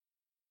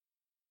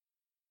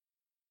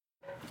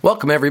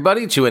Welcome,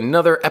 everybody, to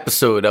another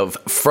episode of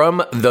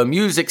From the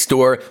Music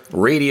Store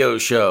radio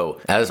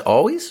show. As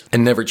always,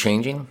 and never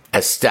changing,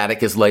 as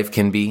static as life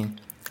can be,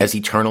 as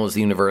eternal as the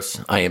universe,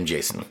 I am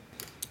Jason.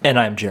 And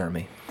I'm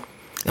Jeremy.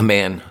 A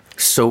man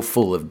so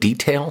full of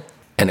detail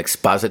and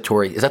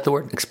expository. Is that the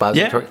word?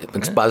 Expository? Yeah.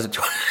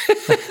 Expository.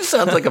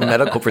 Sounds like a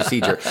medical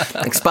procedure.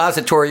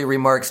 Expository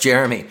remarks,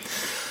 Jeremy.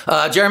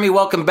 Jeremy,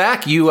 welcome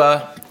back.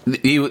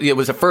 It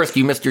was a first.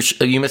 You missed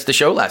the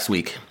show last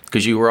week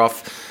because you were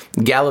off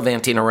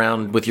gallivanting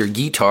around with your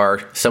guitar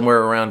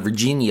somewhere around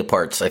Virginia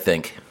parts, I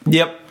think.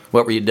 Yep.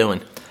 What were you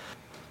doing?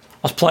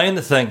 I was playing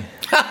the thing.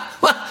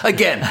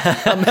 Again. I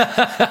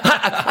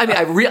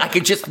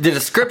could just, the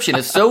description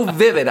is so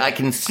vivid. I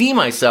can see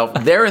myself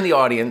there in the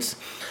audience.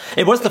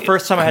 It was the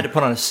first time I had to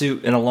put on a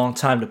suit in a long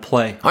time to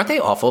play. Aren't they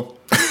awful?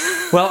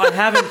 Well,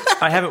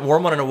 I haven't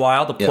worn one in a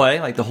while to play.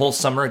 Yeah. Like the whole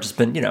summer, I've just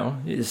been, you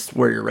just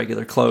wear your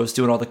regular clothes,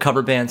 doing all the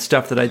cover band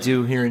stuff that I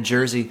do here in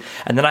Jersey.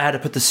 And then I had to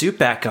put the suit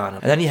back on.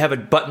 And then you have a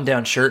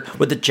button-down shirt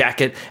with the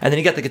jacket, and then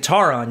you got the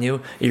guitar on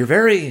you. You're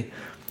very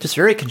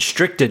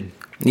constricted.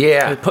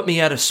 Yeah. It put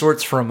me out of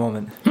sorts for a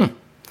moment.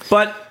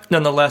 But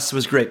nonetheless, it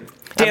was great.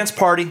 Dance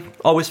party,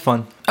 always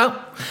fun.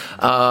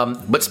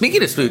 But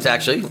speaking of suits,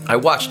 actually, I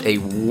watched a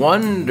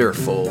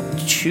wonderful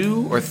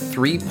 2 or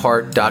 3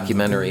 part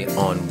documentary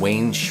on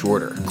Wayne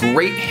Shorter.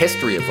 Great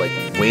history of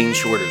Wayne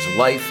Shorter's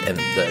life and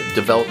the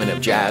development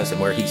of jazz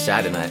and where he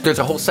sat in that. There's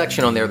a whole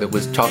section on there that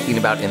was talking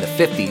about in the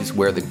 50s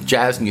where the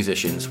jazz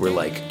musicians were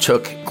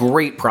took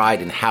great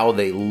pride in how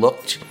they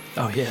looked.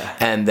 Oh, yeah.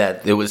 And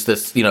that it was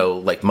this,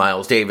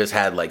 Miles Davis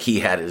had, he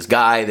had his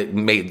guy that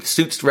made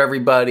suits for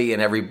everybody,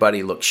 and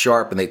everybody looked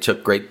sharp, and they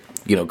took great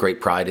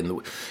pride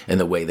in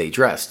the way they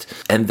dressed.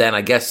 And then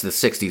I guess the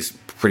 60s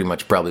pretty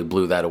much probably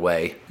blew that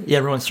away. Yeah,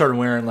 everyone started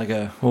wearing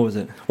what was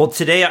it? Well,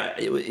 today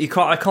I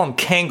call them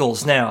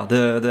Kangles now,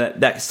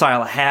 that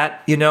style of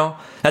hat,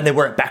 and they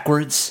wear it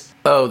backwards.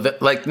 Oh, the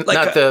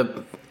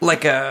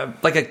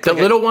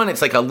little one.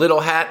 It's like a little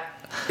hat.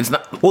 It's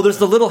not. Well, there's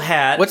the little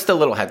hat. What's the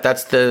little hat?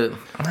 That's the.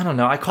 I don't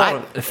know. I call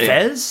it a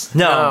fez.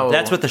 No,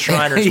 that's what the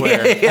Shriners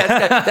wear.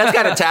 Yeah, that's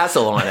got a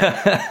tassel on it.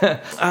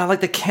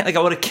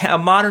 A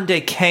modern day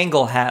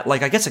Kangol hat,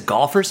 I guess a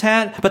golfer's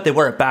hat, but they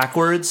wear it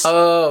backwards.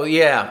 Oh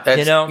yeah,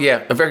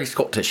 yeah, a very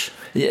Scottish.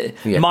 Yeah.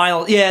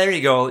 Miles. Yeah, there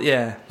you go.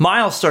 Yeah,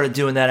 Miles started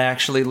doing that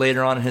actually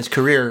later on in his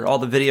career. All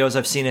the videos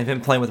I've seen of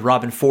him playing with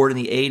Robin Ford in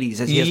the '80s,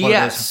 as he has one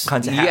of those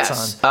kinds of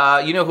hats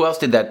on. You know who else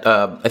did that?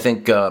 I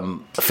think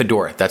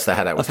Fedora. That's the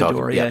hat I was talking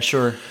about. Yeah,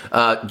 sure.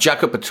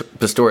 Jaco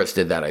Pastorius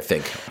did that, I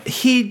think.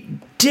 He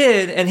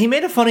did, and he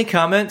made a funny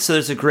comment. So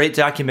there's a great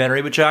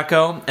documentary with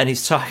Jaco, and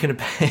he's talking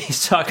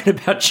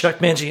about Chuck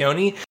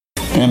Mangione.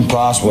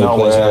 Impossible. No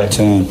plays out of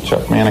tune.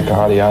 Chuck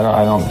Manicotti,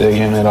 I don't dig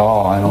him at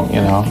all. I don't,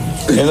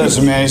 Hey,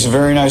 listen, man, he's a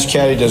very nice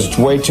cat. He does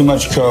way too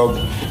much coke.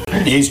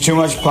 He eats too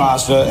much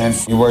pasta, and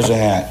he wears a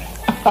hat.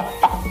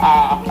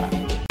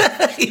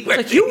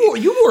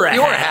 You wore a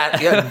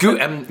hat. Yeah,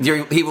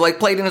 he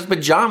played in his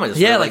pajamas.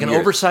 Yeah, like an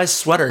oversized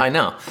sweater. I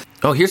know.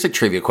 Oh, here's a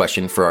trivia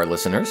question for our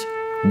listeners.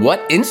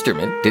 What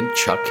instrument did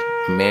Chuck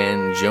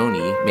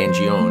Mangione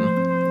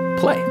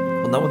play?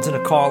 Well, no one's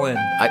going to call in.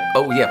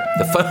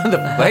 The phone.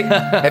 Wait,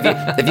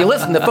 if you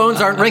listen, the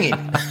phones aren't ringing.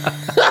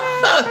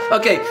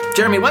 Okay,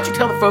 Jeremy, why don't you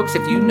tell the folks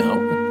if you know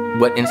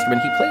what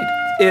instrument he played?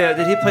 Yeah,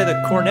 did he play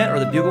the cornet or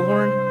the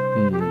buglehorn?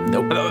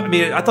 Nope. I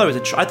mean, I thought it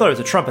was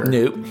a trumpeter.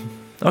 Nope.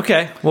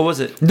 Okay, what was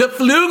it? The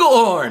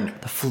flugelhorn.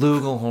 The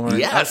flugelhorn.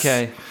 Yes.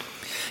 Okay.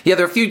 Yeah,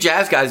 there are a few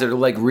jazz guys that are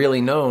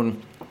really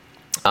known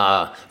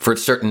for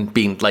certain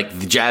being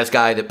the jazz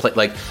guy that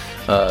played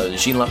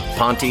Gene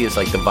Ponti is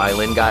the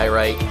violin guy,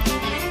 right?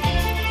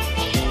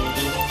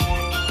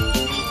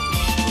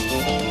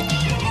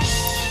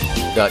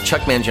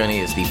 Chuck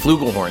Mangione is the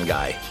flugelhorn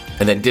guy,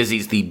 and then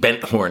Dizzy's the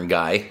bent horn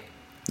guy.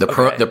 The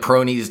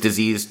Proni's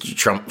diseased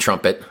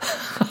trumpet.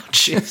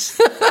 Jeez.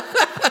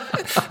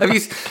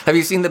 Have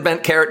you seen the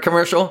bent carrot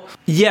commercial?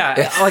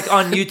 Yeah,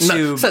 on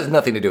YouTube. This has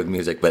nothing to do with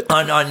music, but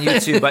on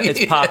YouTube,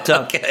 it's popped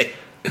up. Okay.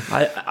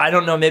 I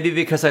don't know, maybe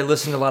because I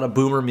listen to a lot of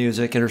boomer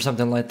music or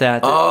something like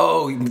that.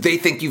 Oh, they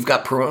think you've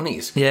got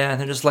Peronis. Yeah, and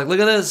they're just like, look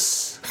at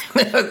this.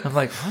 I'm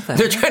like, what the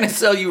They're trying to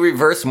sell you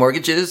reverse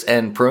mortgages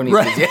and Peronis.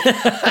 Right.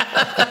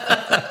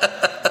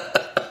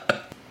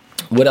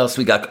 What else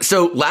we got?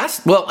 So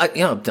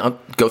I'll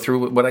go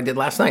through what I did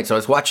last night. So I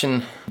was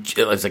watching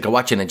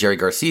a Jerry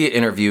Garcia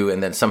interview,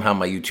 and then somehow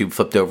my YouTube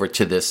flipped over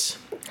to this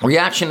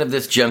reaction of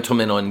this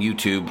gentleman on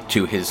YouTube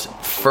to his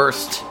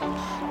first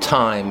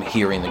time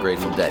hearing the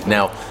Grateful Dead.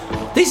 Now,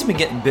 these have been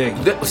getting big.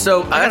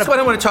 So that's what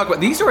I want to talk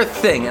about. These are a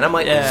thing, and I'm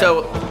like,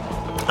 So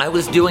I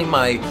was doing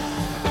my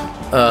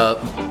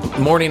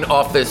morning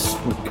office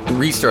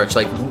research,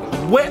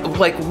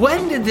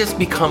 when did this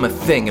become a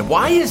thing, and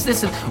why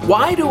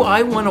do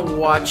I want to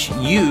watch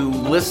you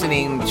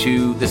listening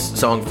to this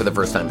song for the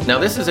first time? Now,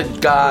 this is a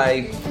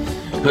guy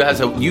who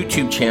has a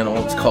YouTube channel.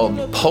 It's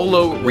called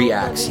Polo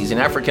Reacts. He's an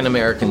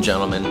African-American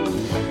gentleman,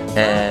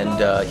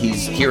 and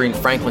he's hearing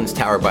Franklin's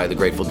Tower by the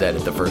Grateful Dead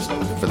for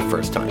the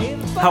first time.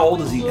 How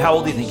old is he? How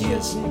old do you think he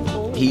is?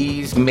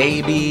 He's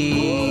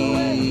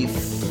maybe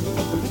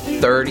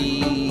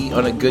 30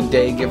 on a good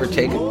day, give or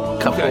take a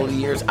couple of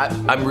years.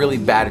 I'm really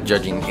bad at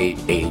judging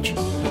age.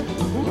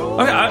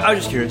 Okay, I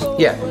was just curious.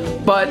 Yeah,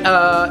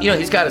 but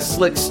he's got a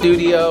slick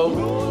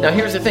studio. Now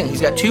here's the thing: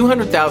 he's got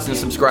 200,000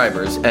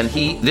 subscribers, and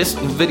this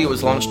video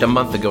was launched a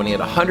month ago, and he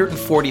had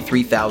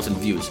 143,000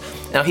 views.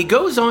 Now he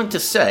goes on to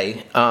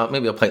say,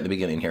 maybe I'll play at the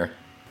beginning here.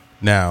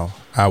 Now,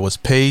 I was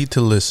paid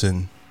to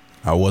listen.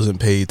 I wasn't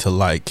paid to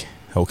like.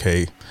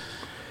 Okay.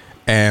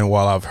 And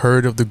while I've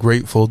heard of the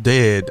Grateful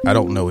Dead, I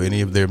don't know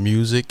any of their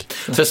music.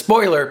 So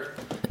spoiler,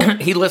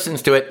 he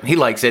listens to it, he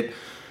likes it.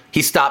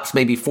 He stops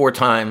maybe 4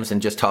 times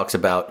and just talks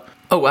about,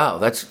 oh wow,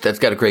 that's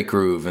got a great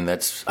groove, and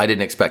I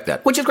didn't expect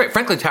that. Which is great.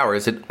 Franklin Tower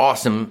is an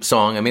awesome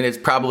song. I mean, it's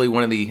probably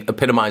one of the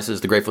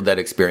epitomizes the Grateful Dead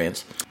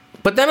experience.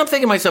 But then I'm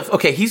thinking to myself,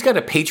 okay, he's got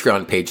a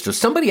Patreon page, so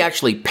somebody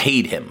actually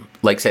paid him.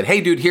 Like said,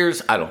 hey dude,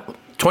 here's, I don't know,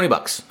 $20,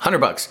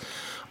 $100.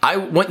 I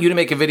want you to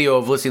make a video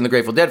of listening to the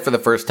Grateful Dead for the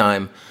first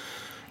time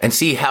and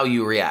see how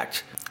you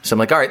react. So I'm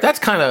like, all right, that's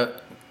kind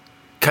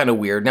of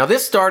weird. Now,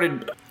 this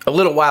started a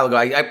little while ago.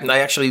 I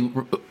actually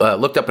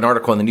looked up an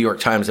article in the New York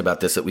Times about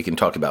this that we can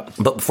talk about.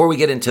 But before we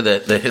get into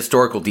the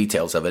historical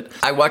details of it,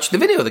 I watched the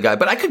video of the guy.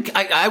 But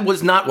I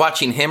was not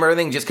watching him or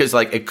anything just because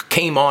like it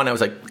came on. I was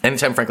like,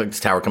 anytime Franklin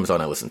Tower comes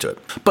on, I listen to it.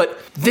 But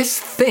this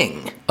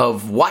thing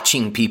of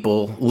watching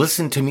people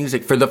listen to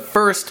music for the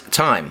first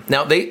time.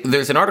 Now,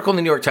 there's an article in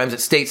the New York Times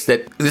that states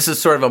that this is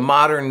sort of a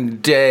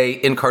modern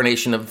day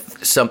incarnation of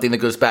something that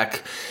goes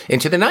back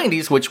into the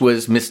 90s, which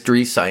was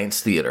Mystery Science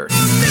Theater.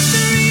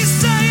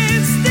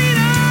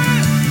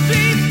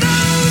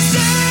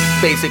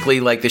 Basically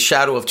like the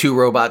shadow of 2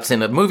 robots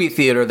in a movie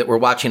theater that were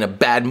watching a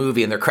bad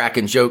movie and they're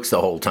cracking jokes the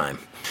whole time.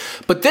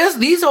 But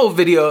these old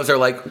videos are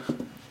like,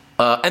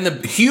 and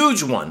the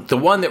huge one, the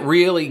one that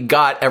really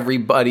got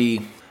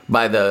everybody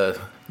by the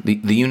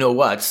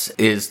you-know-whats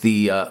is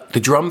the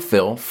drum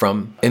fill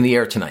from In the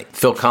Air Tonight,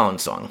 Phil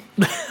Collins song.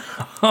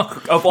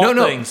 Of all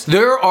things.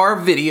 There are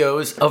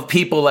videos of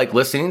people like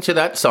listening to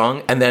that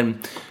song and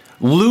then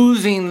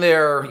losing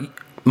their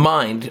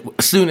mind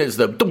as soon as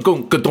the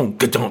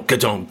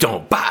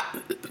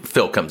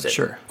Phil comes in.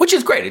 Sure. Which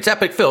is great. It's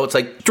epic Phil. It's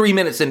like 3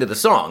 minutes into the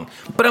song.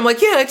 But I'm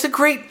like, yeah, it's a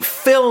great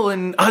fill,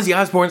 and Ozzy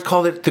Osbourne's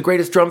called it the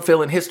greatest drum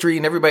fill in history,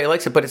 and everybody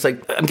likes it, but it's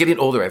like, I'm getting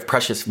older. I have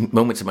precious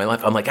moments in my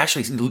life. I'm like,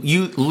 actually,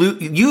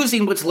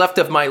 using what's left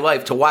of my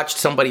life to watch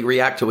somebody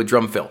react to a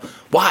drum fill.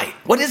 Why?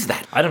 What is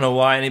that? I don't know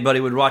why anybody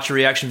would watch a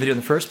reaction video in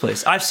the first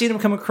place. I've seen them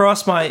come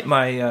across my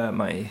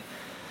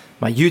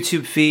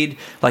YouTube feed,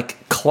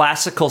 like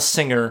classical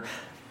singer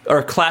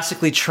or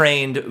classically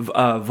trained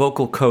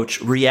vocal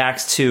coach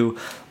reacts to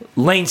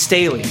Lane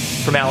Staley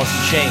from Alice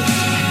in Chains.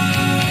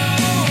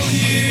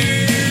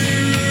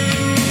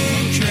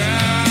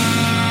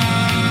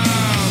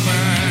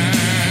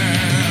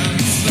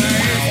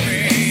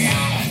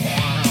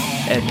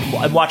 And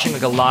I'm watching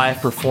like a live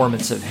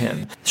performance of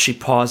him. She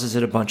pauses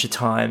it a bunch of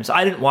times.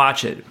 I didn't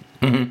watch it,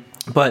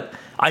 but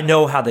I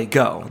know how they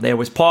go. They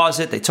always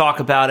pause it, they talk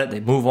about it, they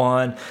move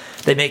on.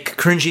 They make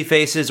cringy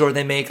faces, or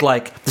they make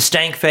like the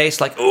stank face,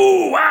 like,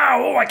 ooh,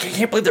 wow, oh, I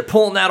can't believe they're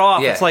pulling that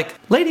off. Yeah. It's like,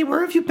 lady, where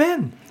have you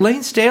been?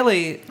 Lane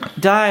Staley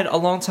died a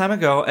long time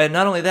ago, and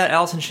not only that,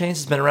 Alice in Chains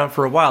has been around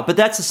for a while, but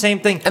that's the same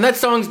thing. And that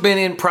song's been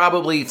in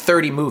probably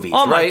 30 movies,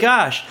 Oh my right?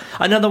 gosh.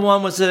 Another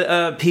one was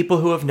people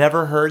who have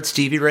never heard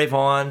Stevie Ray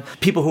Vaughan,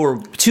 people who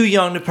are too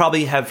young to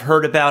probably have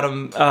heard about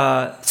him,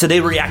 so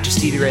they react to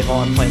Stevie Ray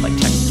Vaughan playing like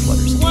Texas Flood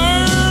or something.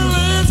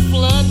 Well, it's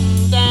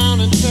flooding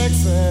down in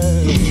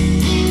Texas.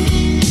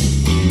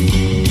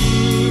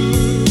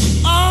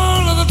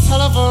 All of the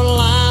telephone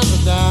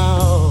lines are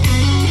down.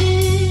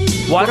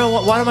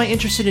 Why am I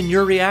interested in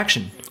your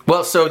reaction?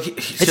 Well, so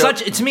It's not,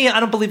 to me, I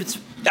don't believe it's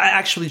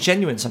actually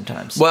genuine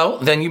sometimes. well,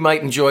 then you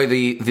might enjoy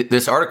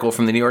this article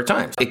from the New York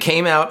Times. It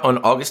came out on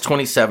August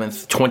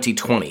 27th,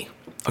 2020.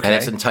 Okay. And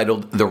it's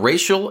entitled The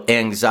Racial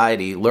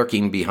Anxiety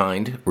Lurking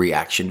Behind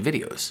Reaction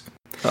Videos.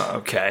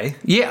 Okay.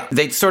 Yeah,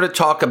 they sort of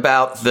talk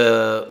about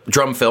the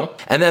drum fill.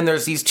 And then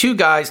there's these 2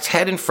 guys,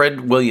 Ted and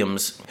Fred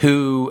Williams,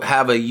 who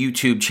have a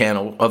YouTube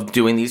channel of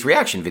doing these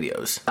reaction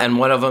videos. And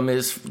one of them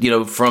is,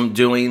 from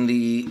doing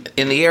the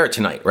In the Air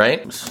Tonight,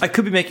 right? I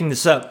could be making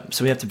this up,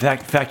 so we have to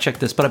fact check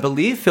this, but I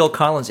believe Phil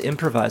Collins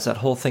improvised that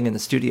whole thing in the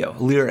studio.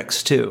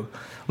 Lyrics, too.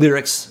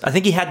 I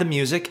think he had the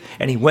music,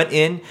 and he went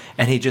in,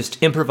 and he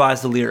just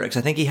improvised the lyrics.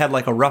 I think he had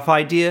like a rough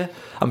idea.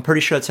 I'm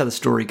pretty sure that's how the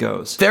story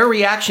goes. Their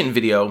reaction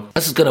video,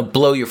 this is going to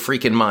blow your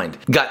freaking mind,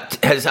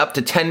 has up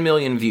to 10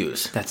 million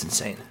views. That's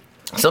insane.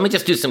 So let me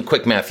just do some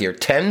quick math here.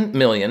 10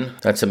 million,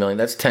 that's a million,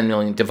 that's 10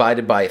 million,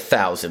 divided by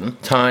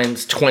 1,000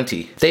 times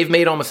 20. They've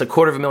made almost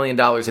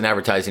 $250,000 in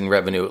advertising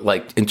revenue,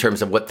 like in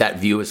terms of what that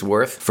view is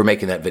worth for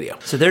making that video.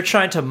 So they're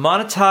trying to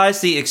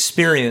monetize the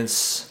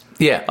experience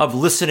of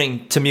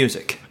listening to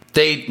music.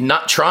 They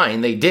not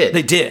trying, they did.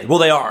 They did. Well,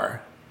 they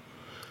are.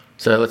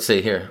 So let's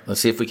see here. Let's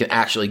see if we can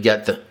actually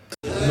get the...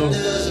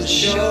 Doesn't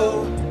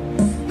show,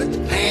 but the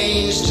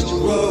pain still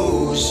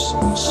grows.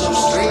 Some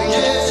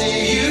strangers to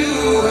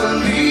you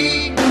and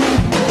me.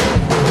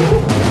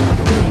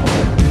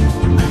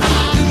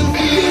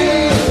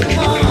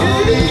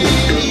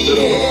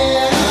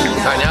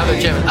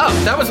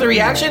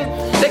 reaction?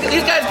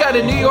 These guys got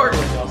a New York...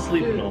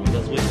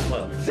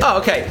 Oh,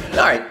 okay. All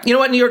right. You know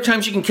what, New York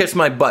Times, you can kiss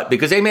my butt,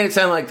 because they made it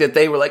sound like that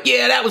they were like,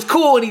 yeah, that was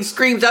cool, and he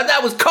screams out,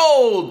 that was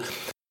cold.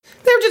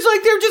 They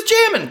were just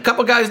jamming. A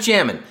couple guys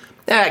jamming.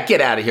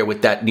 Get out of here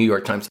with that, New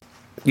York Times.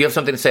 You have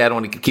something to say? I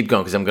don't want to keep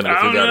going because I'm going to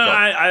go through the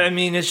article. I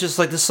mean, it's just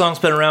like this song's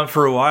been around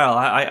for a while.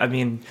 I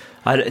mean,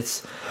 I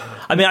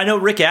know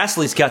Rick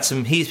Astley's got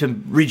some. He's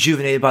been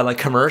rejuvenated by like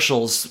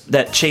commercials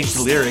that change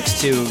the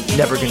lyrics to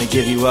 "Never Gonna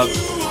Give You Up,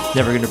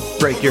 Never Gonna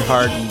Break Your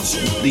Heart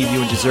and Leave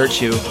You and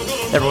Desert You."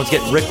 Everyone's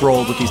getting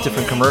Rickrolled with these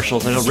different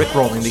commercials. I know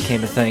Rickrolling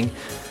became a thing,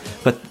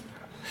 but.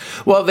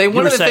 Well,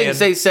 one of the things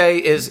they say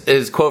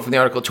is quote from the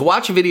article, to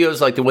watch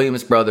videos like the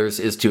Williams Brothers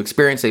is to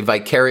experience a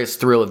vicarious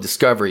thrill of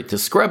discovery, to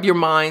scrub your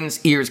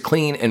mind's ears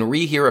clean and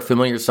rehear a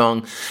familiar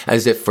song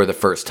as if for the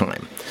first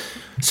time.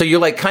 So you're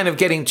like kind of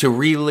getting to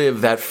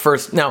relive that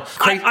first. Now,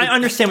 I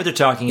understand what they're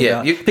talking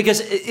about.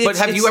 But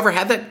have you ever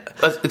had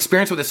that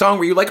experience with a song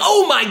where you're like,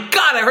 oh my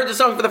God, I heard the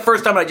song for the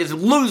first time and I just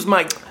lose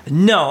my...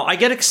 No, I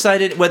get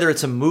excited whether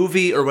it's a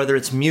movie or whether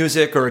it's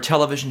music or a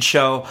television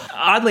show.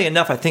 Oddly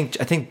enough, I think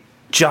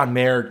John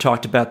Mayer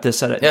talked about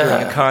this during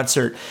a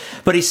concert,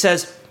 but he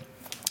says,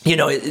 you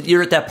know,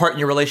 you're at that part in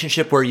your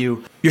relationship where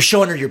you're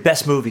showing her your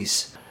best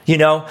movies. You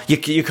know,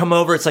 you come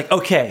over, it's like,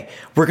 okay,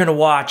 we're gonna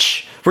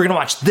watch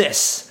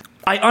this.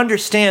 I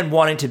understand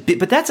wanting to be,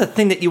 but that's a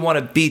thing that you want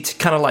to be to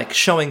kind of like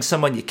showing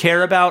someone you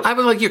care about. I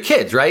mean, like your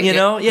kids, right? You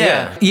know,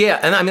 yeah.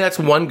 And I mean that's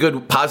one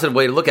good positive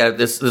way to look at it.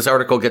 This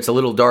article gets a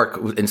little dark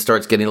and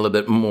starts getting a little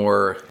bit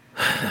more.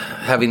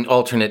 Having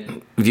alternate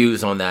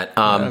views on that.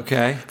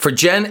 Okay. For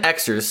Gen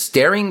Xers,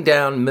 staring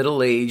down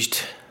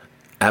middle-aged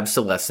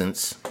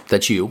obsolescence,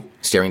 that's you,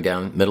 staring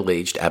down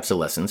middle-aged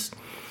obsolescence,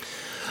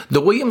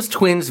 the Williams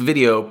twins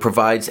video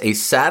provides a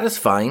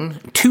satisfying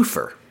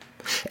twofer,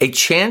 a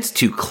chance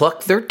to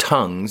cluck their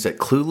tongues at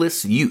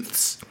clueless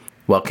youths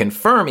while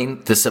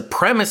confirming the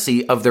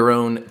supremacy of their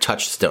own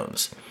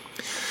touchstones.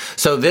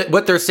 So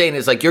what they're saying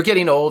is like, you're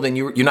getting old and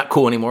you're not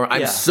cool anymore.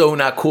 I'm so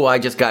not cool. I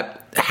just got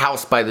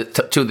housed by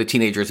two of the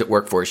teenagers that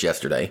worked for us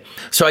yesterday.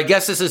 So I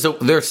guess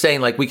they're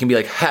saying like, we can be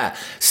like, ha,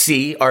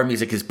 see, our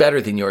music is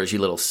better than yours, you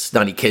little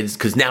snotty kids,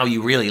 because now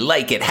you really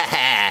like it. Ha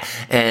ha.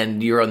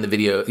 And you're on the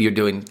video, you're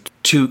doing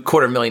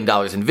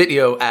 $250,000 in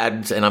video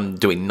ads, and I'm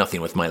doing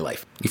nothing with my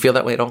life. You feel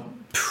that way at all?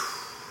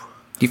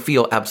 Do you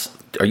feel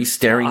are you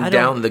staring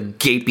down the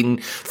gaping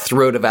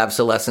throat of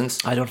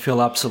obsolescence? I don't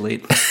feel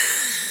obsolete.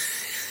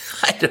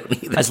 I don't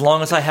either. As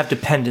long as I have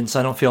dependents,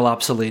 I don't feel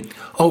obsolete.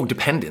 Oh,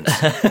 dependents.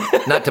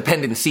 Not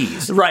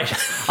dependencies. Right.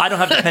 I don't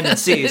have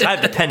dependencies. I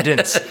have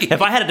dependents.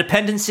 If I had a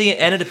dependency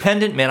and a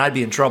dependent, man, I'd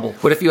be in trouble.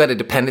 What if you had a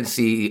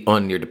dependency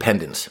on your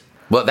dependents?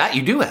 Well, that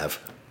you do have.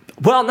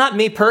 Well, not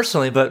me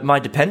personally, but my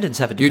dependents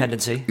have a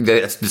dependency.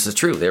 This is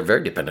true. They're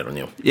very dependent on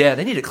you. Yeah,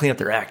 they need to clean up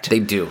their act. They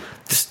do.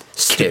 Just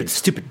kids.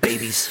 Stupid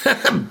babies.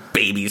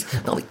 Babies.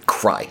 They'll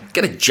cry.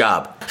 Get a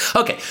job.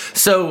 Okay,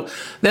 so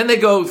then they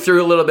go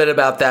through a little bit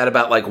about that,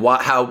 about like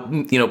how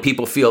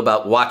people feel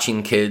about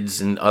watching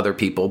kids and other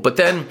people. But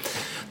then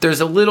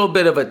there's a little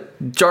bit of a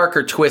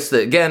darker twist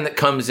that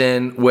comes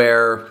in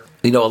where,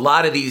 a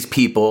lot of these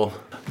people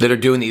that are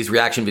doing these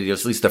reaction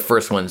videos, at least the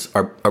first ones,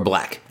 are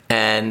black.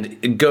 And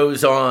it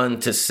goes on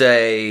to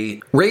say,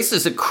 race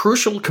is a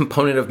crucial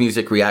component of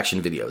music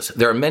reaction videos.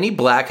 There are many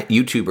black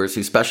YouTubers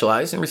who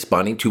specialize in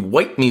responding to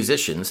white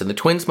musicians, and the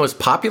twins' most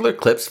popular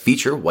clips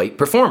feature white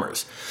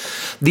performers.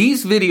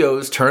 These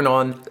videos turn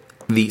on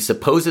the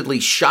supposedly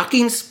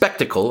shocking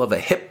spectacle of a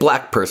hip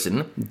black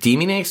person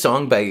deeming a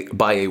song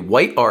by a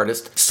white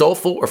artist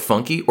soulful or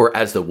funky, or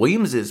as the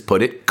Williamses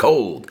put it,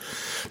 cold.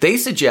 They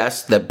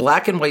suggest that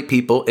black and white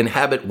people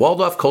inhabit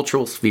walled-off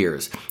cultural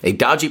spheres, a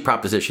dodgy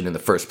proposition in the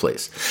first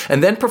place,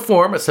 and then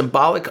perform a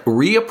symbolic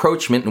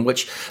reapproachment in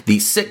which the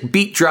sick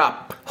beat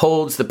drop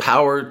holds the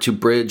power to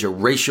bridge a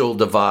racial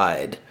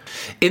divide.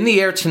 In the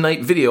Air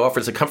Tonight video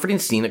offers a comforting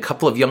scene, a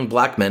couple of young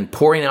black men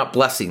pouring out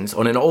blessings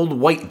on an old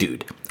white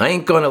dude. I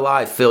ain't gonna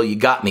lie, Phil, you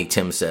got me,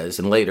 Tim says.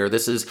 And later,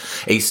 this is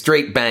a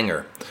straight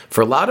banger.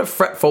 For a lot of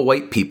fretful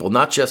white people,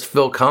 not just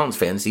Phil Collins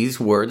fans, these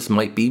words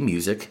might be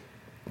music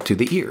to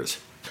the ears.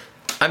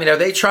 I mean, are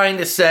they trying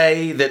to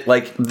say that,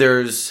 like,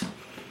 there's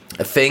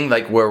a thing,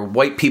 like, where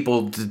white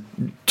people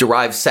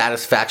derive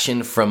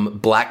satisfaction from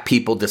black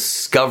people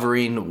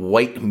discovering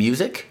white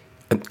music?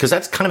 Because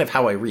that's kind of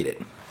how I read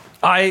it.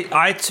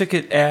 I took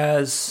it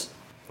as,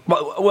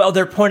 well,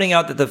 they're pointing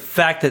out that the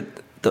fact that,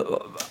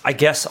 I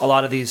guess a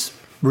lot of these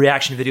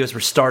reaction videos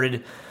were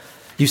started,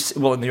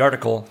 in the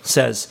article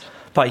says,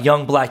 by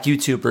young black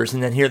YouTubers,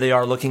 and then here they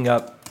are looking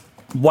up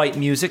white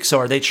music, so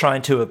are they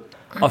trying to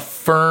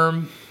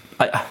affirm...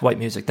 white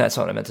music, that's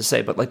not what I meant to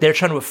say, but like they're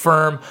trying to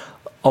affirm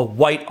a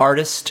white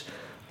artist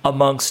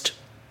amongst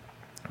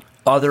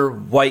other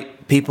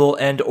white people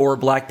and or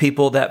black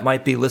people that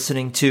might be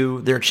listening to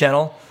their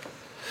channel?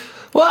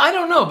 Well, I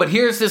don't know, but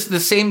here's the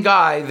same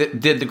guy that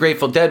did the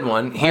Grateful Dead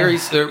one. Here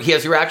he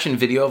has a reaction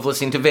video of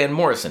listening to Van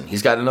Morrison.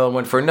 He's got another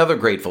one for another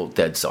Grateful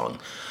Dead song.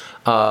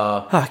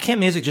 Can't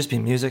music just be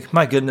music?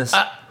 My goodness.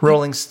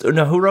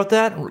 No, who wrote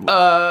that?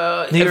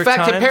 In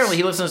fact, apparently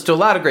he listens to a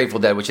lot of Grateful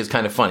Dead, which is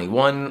kind of funny.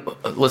 One,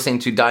 listening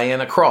to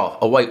Diana Krall,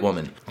 a white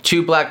woman.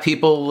 2 black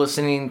people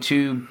listening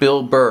to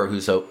Bill Burr,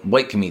 who's a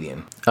white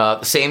comedian.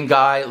 Same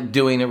guy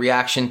doing a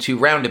reaction to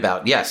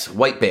Roundabout. Yes,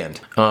 white band.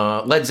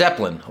 Led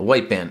Zeppelin, a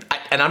white band.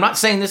 And I'm not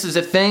saying this is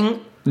a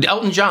thing.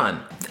 Elton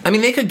John. I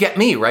mean, they could get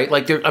me, right?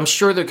 Like, I'm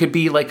sure there could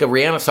be like a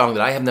Rihanna song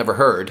that I have never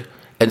heard.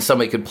 And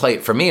somebody could play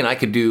it for me, and I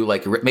could do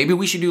like, maybe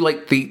we should do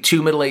like the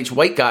 2 middle-aged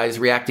white guys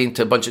reacting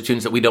to a bunch of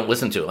tunes that we don't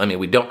listen to. I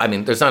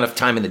mean, there's not enough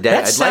time in the day.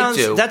 Like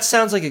to. That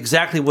sounds like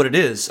exactly what it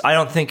is. I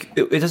don't think,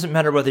 it doesn't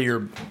matter whether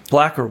you're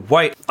black or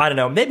white. I don't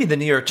know, maybe the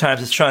New York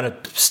Times is trying to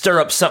stir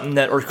up something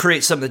or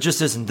create something that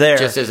just isn't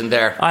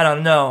there. I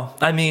don't know.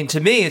 I mean, to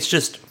me, it's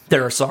just,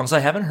 there are songs I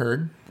haven't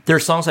heard. There are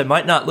songs I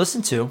might not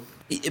listen to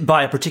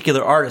by a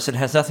particular artist. It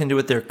has nothing to do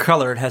with their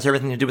color. It has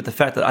everything to do with the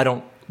fact that I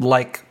don't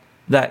like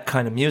that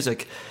kind of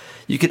music.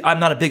 I'm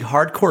not a big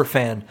hardcore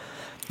fan.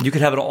 You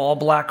could have an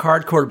all-black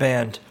hardcore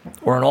band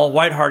or an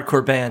all-white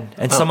hardcore band,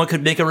 and someone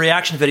could make a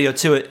reaction video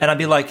to it, and I'd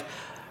be like,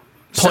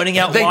 pointing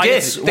out they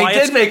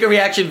did make a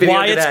reaction video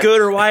why to it's that.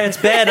 Good or why it's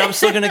bad. I'm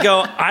still going to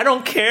go, I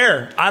don't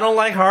care. I don't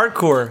like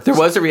hardcore. There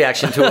was a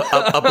reaction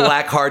to a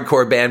black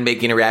hardcore band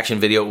making a reaction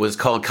video. It was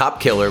called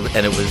Cop Killer,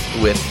 and it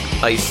was with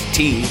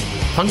Ice-T,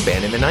 punk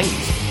band in the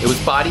 90s. It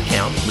was Body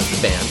Count, was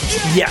the band.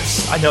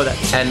 Yes, I know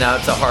that. And now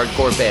it's a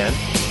hardcore band.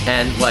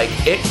 And, like,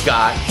 it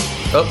got...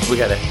 Oh, we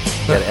gotta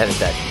edit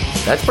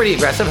that. That's pretty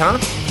aggressive, huh?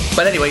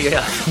 But anyway,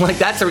 yeah, like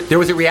there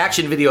was a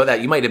reaction video of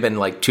that. You might have been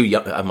like too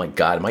young. Oh my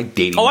God, am I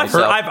dating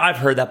myself? I've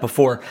heard that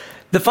before.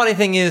 The funny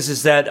thing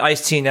is that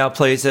Ice-T now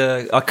plays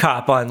a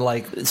cop on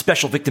like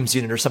Special Victims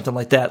Unit or something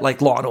like that, like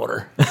Law and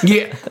Order.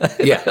 Yeah.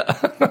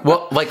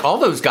 Well, like all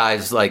those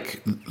guys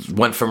like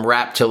went from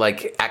rap to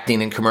like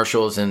acting in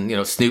commercials,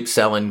 and Snoop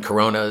selling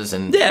Coronas,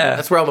 and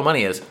that's where all the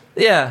money is.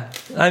 Yeah,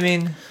 I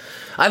mean.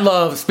 I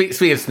love,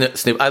 speaking of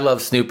Snoop, I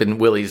love Snoop and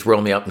Willie's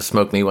Roll Me Up and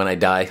Smoke Me When I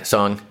Die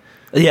song.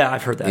 Yeah,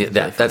 I've heard that.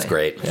 Yeah, that's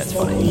great. Yeah, it's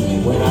funny.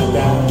 When I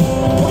die.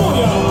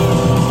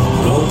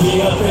 Roll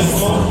me up and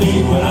smoke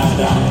me when I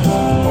die.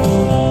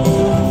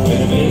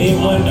 And if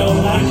anyone don't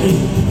like it,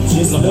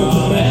 just look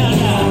where I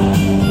die.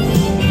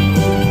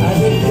 I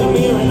didn't come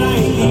here and I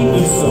ain't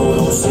eating, so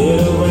don't sit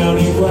around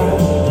and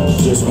cry.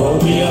 Just roll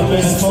me up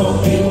and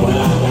smoke me when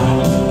I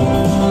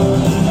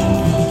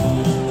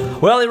die.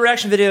 Well, the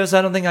reaction videos,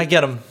 I don't think I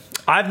get them.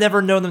 I've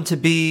never known them to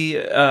be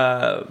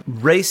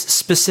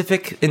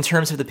race-specific in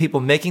terms of the people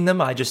making them.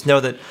 I just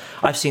know that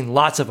I've seen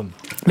lots of them.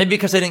 Maybe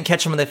because I didn't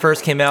catch them when they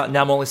first came out, and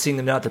now I'm only seeing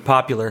them now that they're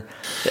popular.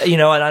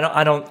 And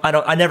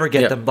I never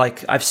get them.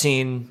 Like I've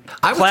seen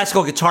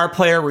classical guitar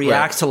player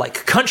reacts to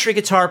like country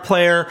guitar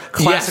player,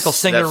 classical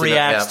singer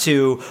reacts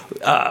to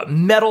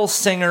metal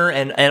singer,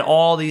 and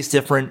all these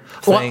different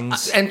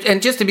things. Well,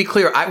 and just to be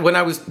clear, when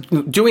I was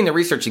doing the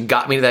research and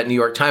got me to that New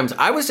York Times,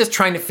 I was just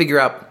trying to figure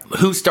out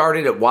who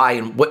started it, why,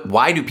 and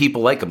why do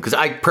people like them? Because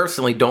I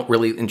personally don't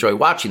really enjoy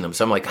watching them.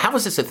 So I'm like, how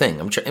is this a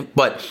thing?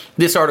 But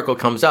this article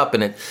comes up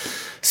and it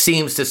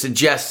seems to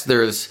suggest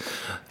there's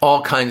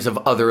all kinds of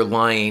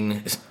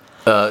underlying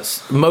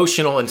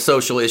emotional and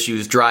social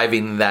issues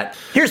driving that.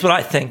 Here's what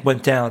I think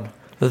went down.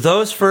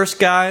 Those first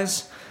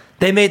guys,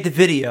 they made the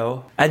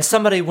video, and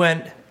somebody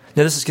went,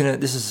 now this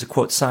is a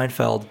quote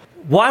Seinfeld,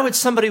 why would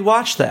somebody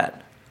watch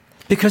that?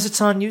 Because it's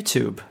on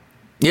YouTube.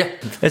 Yeah.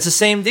 It's the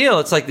same deal.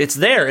 It's like, it's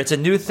there. It's a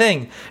new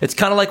thing. It's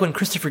kind of like when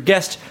Christopher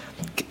Guest,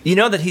 you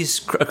know that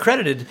he's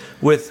accredited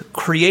with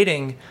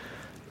creating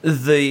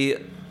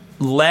the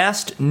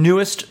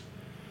newest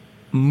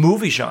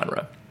movie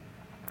genre,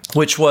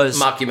 which was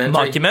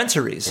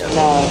mockumentaries.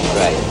 No.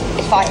 Right.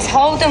 If I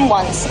told them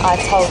once, I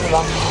told them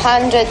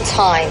 100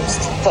 times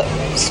to put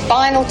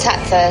Spinal Tap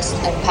first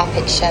and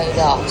Puppet Show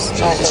last.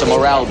 It's a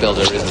morale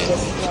builder, isn't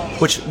it?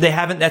 Which they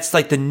haven't, that's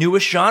like the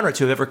newest genre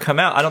to have ever come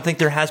out. I don't think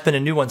there has been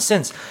a new one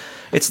since.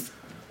 It's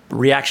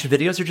reaction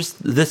videos are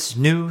just this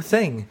new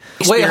thing.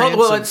 Wait, hold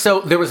on.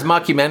 So there was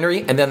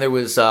mockumentary, and then there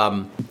was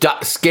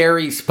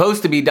scary,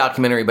 supposed to be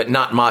documentary, but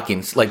not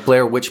mocking, like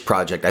Blair Witch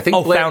Project. I think.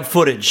 Found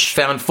footage.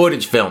 Found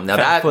footage film. Now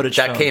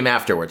that came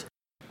afterwards.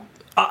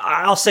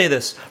 I'll say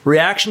this: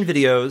 reaction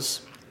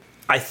videos,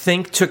 I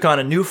think, took on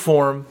a new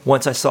form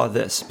once I saw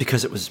this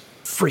because it was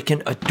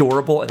freaking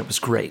adorable and it was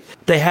great.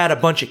 They had a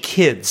bunch of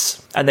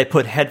kids and they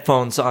put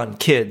headphones on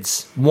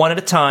kids one at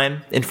a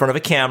time in front of a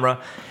camera,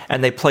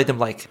 and they played them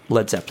like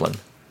Led Zeppelin.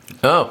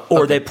 Oh,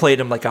 or they played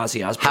them like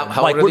Ozzy Osbourne.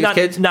 How old are these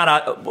kids?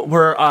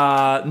 We're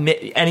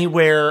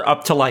anywhere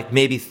up to like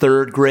maybe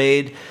third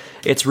grade.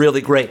 It's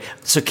really great.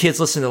 So kids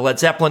listen to Led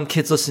Zeppelin,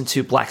 kids listen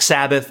to Black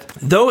Sabbath.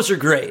 Those are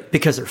great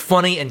because they're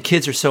funny and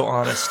kids are so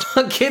honest.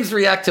 Kids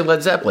react to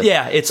Led Zeppelin.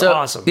 Yeah, it's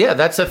awesome. Yeah,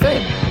 that's a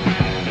thing.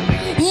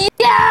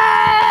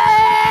 Yes!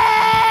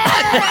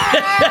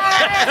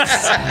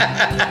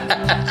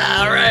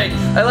 All right.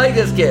 I like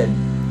this kid.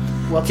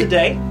 Well,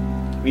 today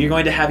we are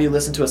going to have you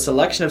listen to a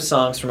selection of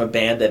songs from a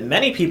band that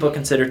many people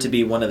consider to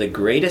be one of the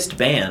greatest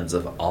bands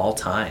of all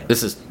time.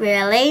 This is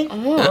Really?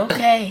 Oh,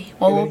 okay.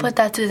 Well, we'll put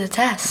that to the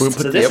test. So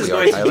this is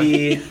going to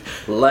be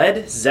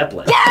Led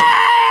Zeppelin.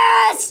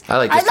 Yes! I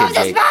like this love kid,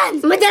 this Jake.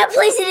 band. My dad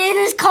plays it in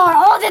his car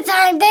all the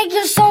time. Thank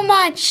you so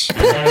much.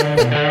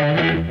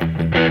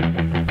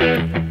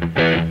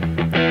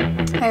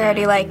 I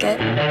already like it.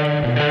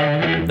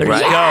 There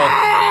you go.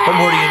 What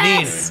more do you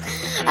need?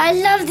 I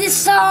love this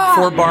song.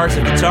 4 bars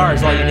of guitar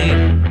is all you need.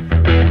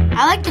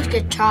 I like this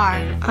guitar.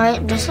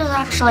 Alright, this is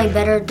actually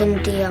better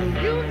than the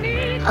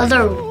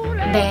other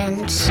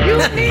bands.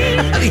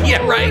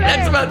 Yeah, right.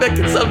 That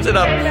sums it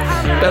up.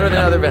 Better than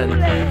other bands.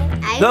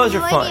 Those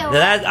are fun.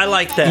 I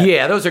like that.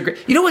 Yeah, those are great.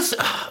 You know what's?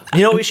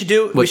 You know what we should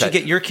do? We What's should that?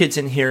 get your kids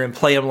in here and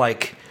play them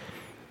like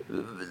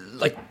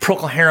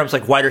Procol Harum's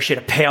like Whiter Shade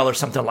of Pale or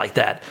something like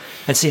that,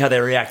 and see how they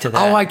react to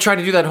that. Oh, I try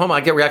to do that at home.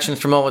 I get reactions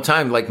from all the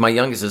time. Like my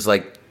youngest is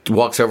like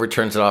walks over,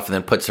 turns it off, and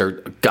then puts her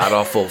god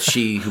awful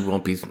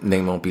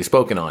name won't be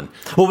spoken on.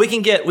 Well, we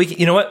can.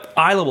 You know what?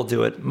 Isla will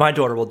do it. My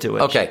daughter will do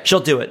it. Okay, she'll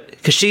do it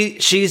because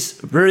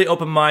she's really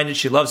open minded.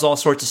 She loves all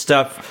sorts of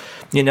stuff.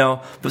 You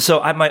know, but so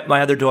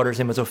my other daughter's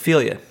name was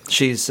Ophelia.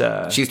 She's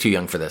too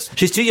young for this.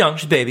 She's too young.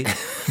 She's a baby.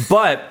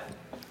 But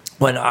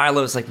when Isla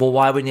was like, well,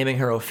 why are we naming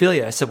her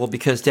Ophelia? I said, well,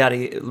 because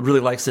Daddy really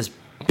likes this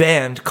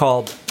band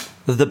called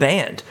The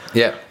Band.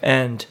 Yeah.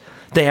 And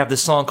they have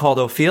this song called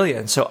Ophelia.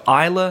 And so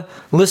Isla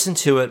listened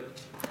to it,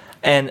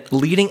 and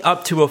leading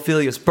up to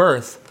Ophelia's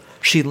birth,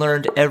 she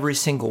learned every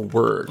single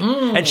word.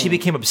 And she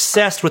became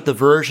obsessed with the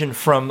version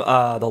from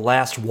The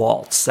Last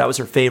Waltz. That was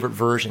her favorite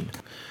version.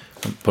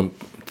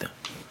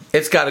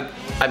 It's got to,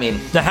 I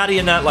mean... Now, how do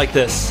you not like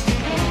this?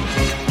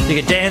 You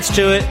can dance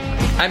to it.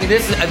 I mean,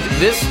 this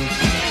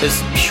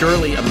is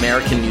purely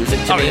American music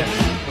to me.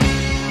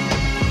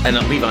 Yeah. And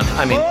Levon,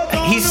 I mean,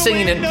 he's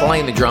singing and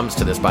playing the drums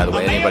to this, by the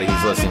way, anybody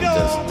who's listening to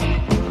this.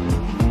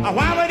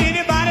 Why would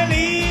anybody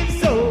leave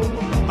so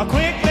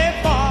quickly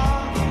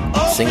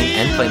for Singing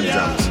and playing the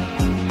drums.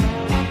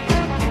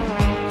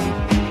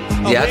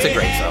 Yeah, that's a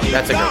great song.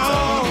 That's a great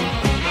song.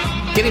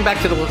 Getting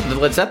back to the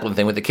Led Zeppelin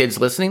thing with the kids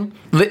listening,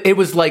 it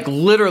was like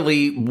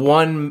literally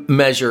one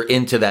measure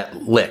into that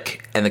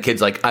lick, and the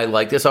kid's like, "I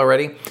like this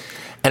already,"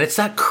 and it's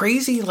that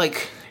crazy.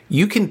 Like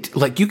you can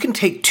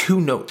take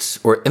 2 notes,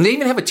 and they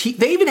even have a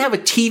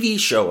TV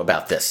show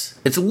about this.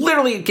 It's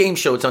literally a game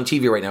show. It's on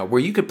TV right now where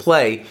you could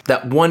play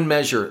that one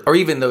measure or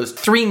even those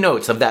 3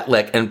 notes of that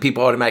lick, and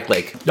people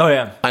automatically like, "Oh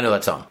yeah, I know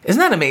that song." Isn't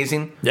that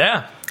amazing?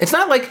 Yeah. It's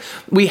not like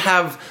we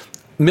have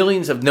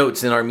millions of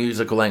notes in our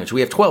musical language.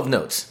 We have 12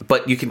 notes,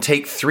 but you can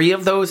take 3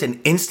 of those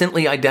and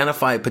instantly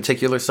identify a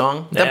particular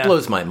song. That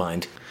blows my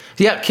mind.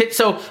 Yeah,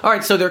 so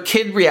there are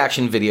kid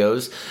reaction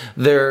videos.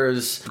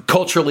 There's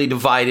culturally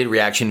divided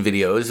reaction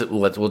videos.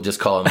 We'll just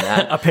call them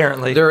that.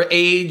 Apparently. There are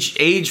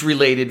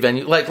age-related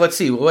venues. Like, let's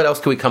see, what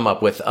else can we come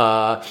up with?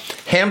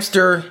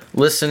 Hamster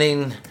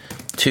listening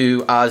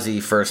to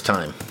Ozzy first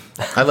time.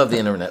 I love the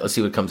internet. Let's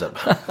see what comes up.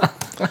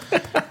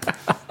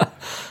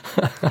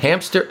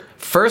 Hamster...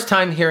 First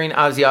time hearing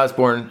Ozzy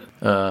Osbourne,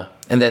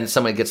 and then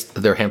somebody gets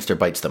their hamster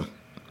bites them.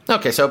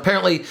 Okay, so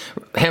apparently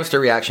hamster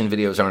reaction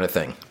videos aren't a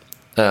thing.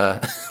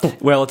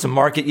 Well, it's a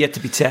market yet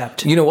to be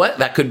tapped. You know what?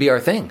 That could be our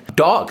thing.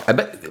 Dog. I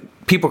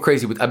bet people are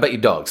crazy with. I bet you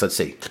dogs. Let's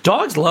see.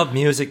 Dogs love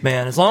music,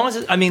 man. As long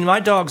as my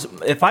dogs.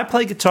 If I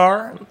play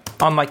guitar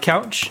on my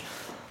couch,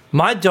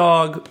 my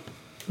dog,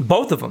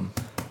 both of them,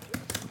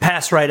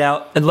 pass right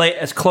out and lay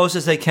as close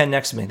as they can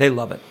next to me. They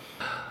love it.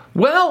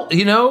 Well,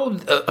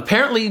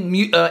 apparently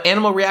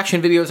animal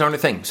reaction videos aren't a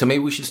thing, so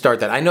maybe we should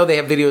start that. I know they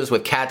have videos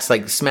with cats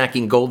like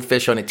smacking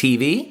goldfish on a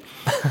TV.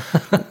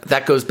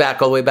 That goes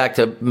back all the way back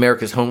to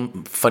America's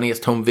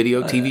funniest home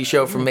video TV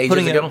show from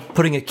ages ago.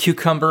 Putting a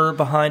cucumber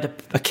behind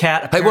a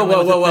cat. Hey,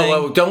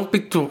 whoa! Don't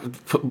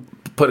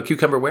put a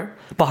cucumber where?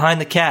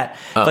 Behind the cat.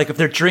 Like if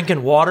they're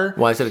drinking water.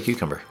 Why is it a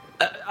cucumber?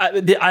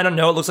 I don't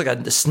know. It looks like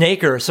a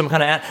snake or some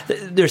kind of...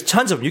 There's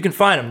tons of them. You can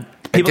find them.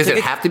 Does it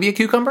have to be a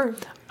cucumber?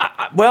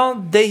 Well,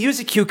 they use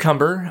a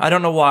cucumber. I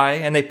don't know why.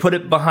 And they put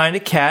it behind a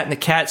cat, and the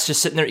cat's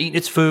just sitting there eating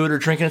its food or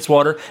drinking its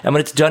water. And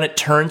when it's done, it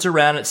turns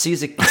around and it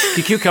sees the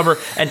cucumber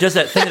and does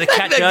that thing that a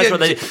cat does where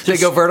they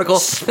go vertical?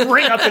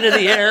 Spring up into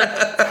the air.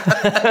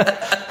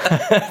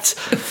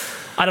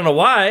 I don't know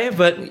why,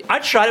 but I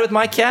tried it with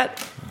my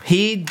cat.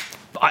 He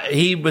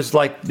was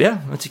like,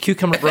 yeah, it's a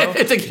cucumber, bro.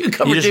 It's a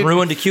cucumber. You just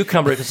ruined a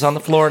cucumber because it's on the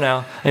floor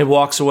now. And he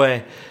walks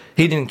away.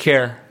 He didn't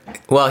care.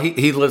 Well,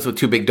 he lives with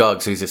 2 big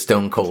dogs, so he's a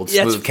stone cold,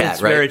 smooth cat,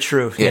 that's right? Very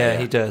true. Yeah,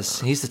 he does.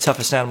 He's the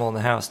toughest animal in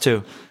the house,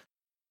 too.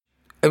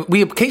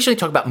 We occasionally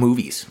talk about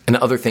movies and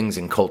other things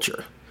in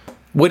culture.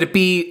 Would it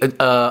be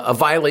a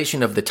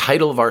violation of the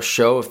title of our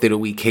show if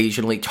we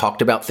occasionally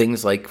talked about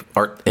things like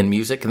art and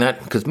music and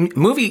that? Because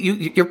movie,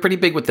 you're pretty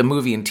big with the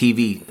movie and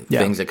TV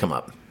things that come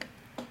up.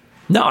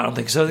 No, I don't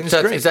think so. I think it's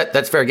great.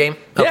 That's fair game?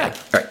 Okay. Yeah.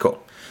 All right,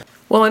 cool.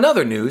 Well, in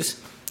other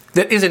news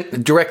that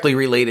isn't directly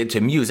related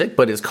to music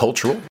but is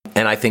cultural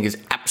and I think is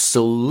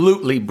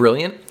absolutely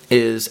brilliant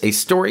is a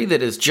story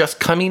that is just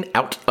coming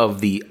out of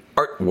the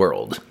art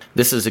world.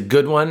 This is a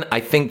good one. I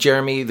think,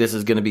 Jeremy, this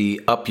is going to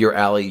be up your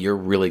alley. You're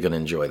really going to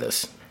enjoy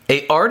this.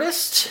 A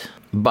artist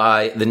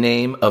by the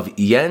name of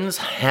Jens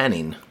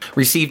Hanning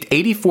received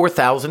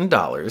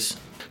 $84,000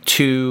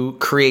 to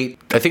create,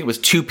 I think it was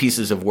 2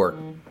 pieces of work.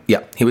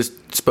 Yeah, he was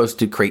supposed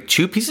to create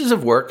 2 pieces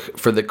of work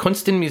for the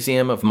Kunsten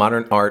Museum of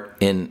Modern Art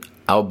in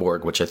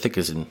Aalborg, which I think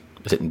is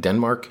it in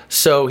Denmark?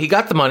 So he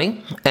got the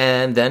money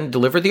and then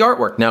delivered the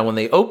artwork. Now, when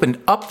they opened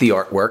up the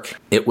artwork,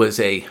 it was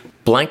a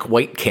blank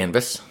white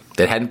canvas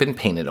that hadn't been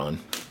painted on,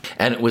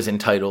 and it was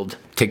entitled,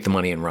 Take the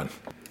Money and Run.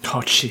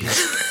 Oh, jeez.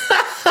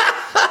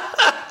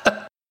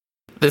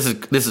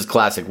 This is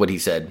classic, what he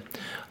said.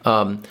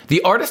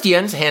 The artist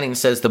Jens Hanning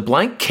says the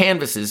blank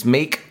canvases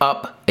make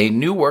up a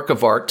new work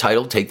of art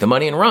titled Take the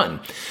Money and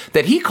Run,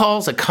 that he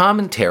calls a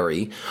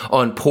commentary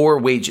on poor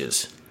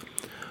wages.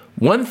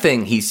 One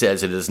thing he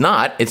says it's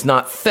not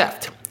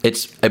theft.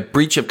 It's a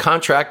breach of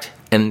contract,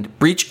 and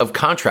breach of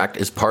contract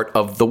is part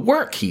of the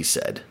work, he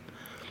said.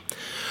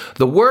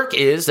 The work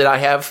is that I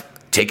have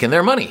taken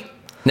their money.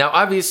 Now,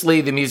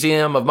 obviously, the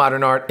Museum of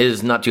Modern Art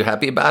is not too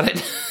happy about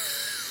it.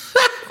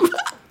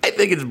 I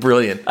think it's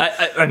brilliant.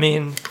 I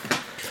mean,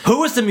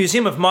 who is the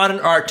Museum of Modern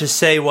Art to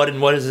say what and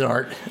what is an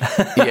art?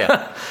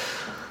 Yeah.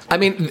 I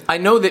mean, I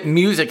know that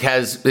music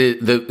has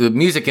the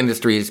music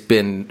industry has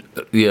been,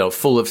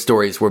 full of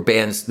stories where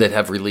bands that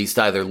have released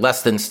either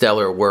less than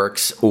stellar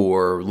works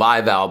or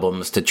live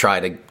albums to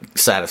try to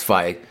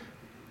satisfy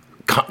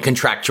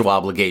contractual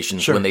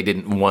obligations when they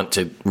didn't want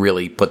to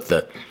really put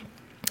the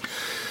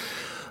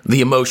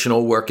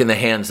emotional work in the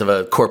hands of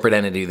a corporate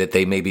entity that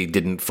they maybe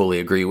didn't fully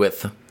agree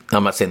with.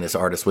 I'm not saying this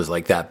artist was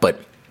like that,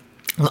 but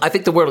I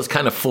think the world is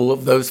kind of full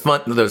of those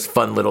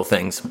fun little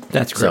things.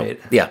 That's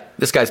great. So, yeah,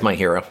 this guy's my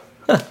hero.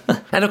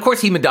 And of course,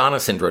 he Madonna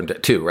syndrome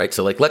too, right?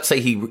 So, let's say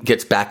he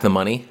gets back the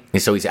money,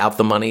 and so he's out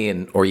the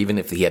money, or even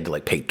if he had to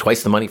pay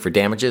twice the money for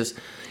damages,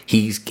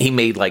 he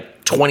made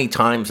 20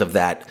 times of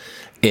that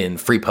in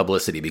free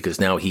publicity because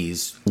now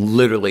he's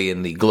literally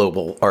in the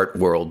global art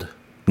world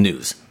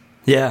news.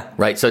 Yeah.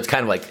 Right. So it's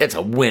kind of it's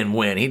a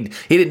win-win. He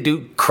didn't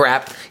do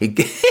crap. He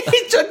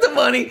took the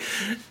money,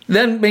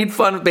 then made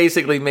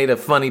a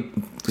funny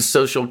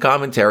social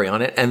commentary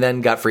on it, and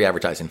then got free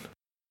advertising.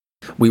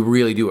 We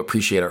really do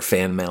appreciate our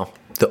fan mail.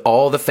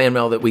 All the fan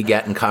mail that we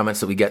get and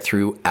comments that we get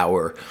through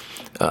our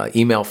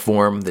email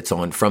form that's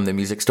on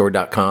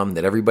fromthemusicstore.com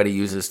that everybody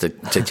uses to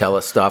tell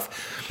us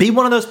stuff. Be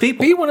one of those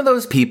people. Be one of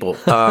those people.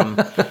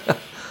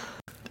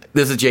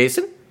 This is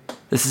Jason.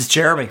 This is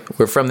Jeremy.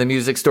 We're from the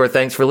Music Store.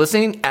 Thanks for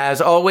listening. As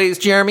always,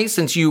 Jeremy,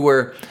 since you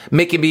were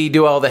making me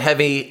do all the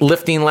heavy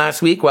lifting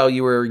last week while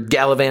you were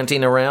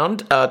gallivanting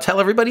around, tell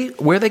everybody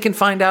where they can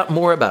find out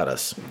more about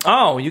us.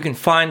 Oh, you can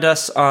find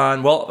us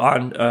on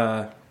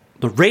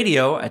the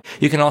radio.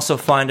 You can also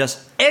find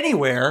us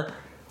anywhere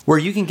where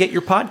you can get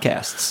your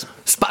podcasts.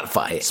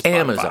 Spotify.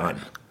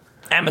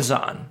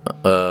 Amazon.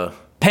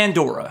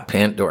 Pandora.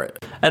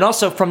 And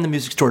also from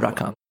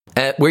themusicstore.com.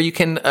 Where you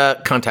can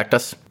contact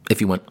us if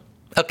you want.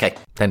 Okay,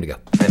 time to go.